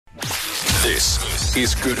This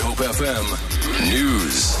is Good Hope FM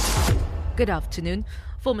News. Good afternoon.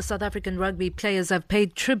 Former South African rugby players have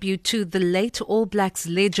paid tribute to the late All Blacks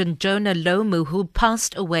legend Jonah Lomu, who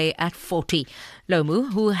passed away at 40.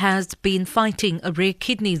 Lomu, who has been fighting a rare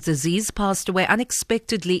kidney disease, passed away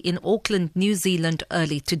unexpectedly in Auckland, New Zealand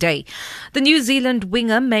early today. The New Zealand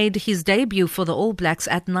winger made his debut for the All Blacks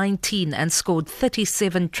at 19 and scored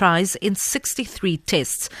 37 tries in 63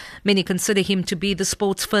 tests. Many consider him to be the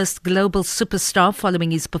sport's first global superstar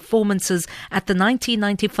following his performances at the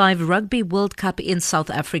 1995 Rugby World Cup in South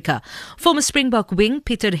Africa. Former Springbok wing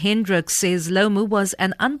Pieter Hendricks says Lomu was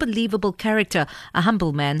an unbelievable character, a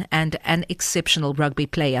humble man and an exceptional rugby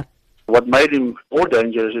player. What made him more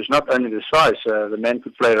dangerous is not only the size. The man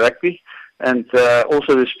could play rugby and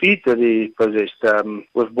also the speed that he possessed.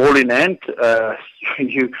 With ball in hand,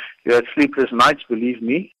 you had sleepless nights, believe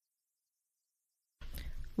me.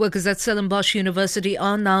 Workers at Stellenbosch University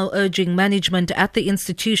are now urging management at the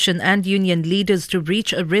institution and union leaders to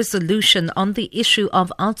reach a resolution on the issue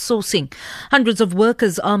of outsourcing. Hundreds of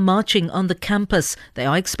workers are marching on the campus. They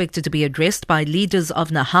are expected to be addressed by leaders of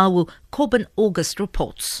Nahawu. Corbin August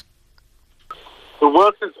reports. The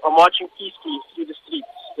workers are marching peacefully through the streets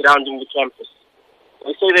surrounding the campus.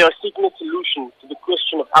 They say they are seeking a solution to the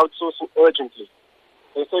question of outsourcing urgently.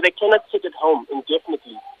 They say they cannot sit at home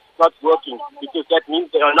indefinitely not working because that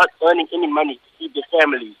means they are not earning any money to feed their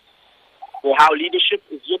families. The How leadership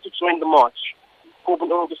is yet to join the march.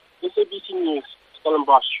 Corbin August, SABC News,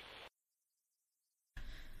 Stellenbosch.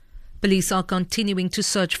 Police are continuing to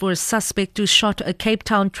search for a suspect who shot a Cape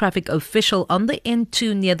Town traffic official on the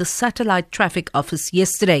N2 near the Satellite Traffic Office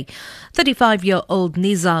yesterday. 35-year-old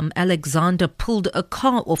Nizam Alexander pulled a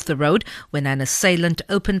car off the road when an assailant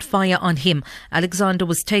opened fire on him. Alexander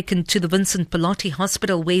was taken to the Vincent Pallotti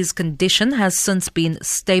Hospital where his condition has since been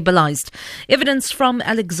stabilized. Evidence from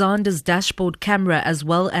Alexander's dashboard camera as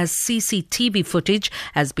well as CCTV footage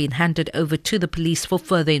has been handed over to the police for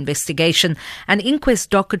further investigation. An inquest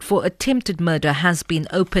docket for attempted murder has been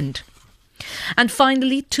opened. And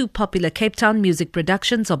finally, two popular Cape Town music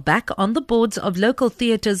productions are back on the boards of local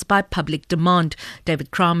theatres by public demand. David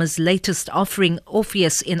Kramer's latest offering,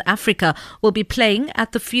 Orpheus in Africa, will be playing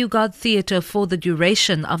at the Fugard Theatre for the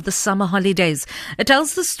duration of the summer holidays. It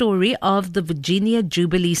tells the story of the Virginia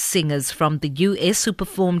Jubilee Singers from the US who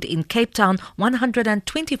performed in Cape Town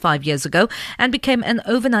 125 years ago and became an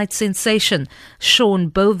overnight sensation. Sean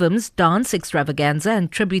Bovum's dance extravaganza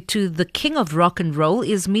and tribute to the king of rock and roll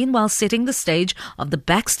is meanwhile setting the stage of the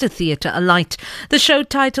Baxter Theatre alight. The show,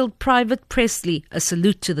 titled Private Presley, A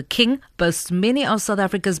Salute to the King, boasts many of South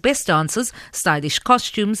Africa's best dancers, stylish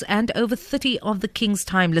costumes and over 30 of the King's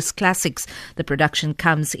timeless classics. The production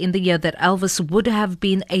comes in the year that Elvis would have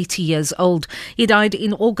been 80 years old. He died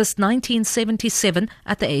in August 1977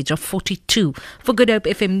 at the age of 42. For Good Hope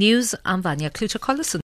FM News, I'm Vanya Kluter-Collison.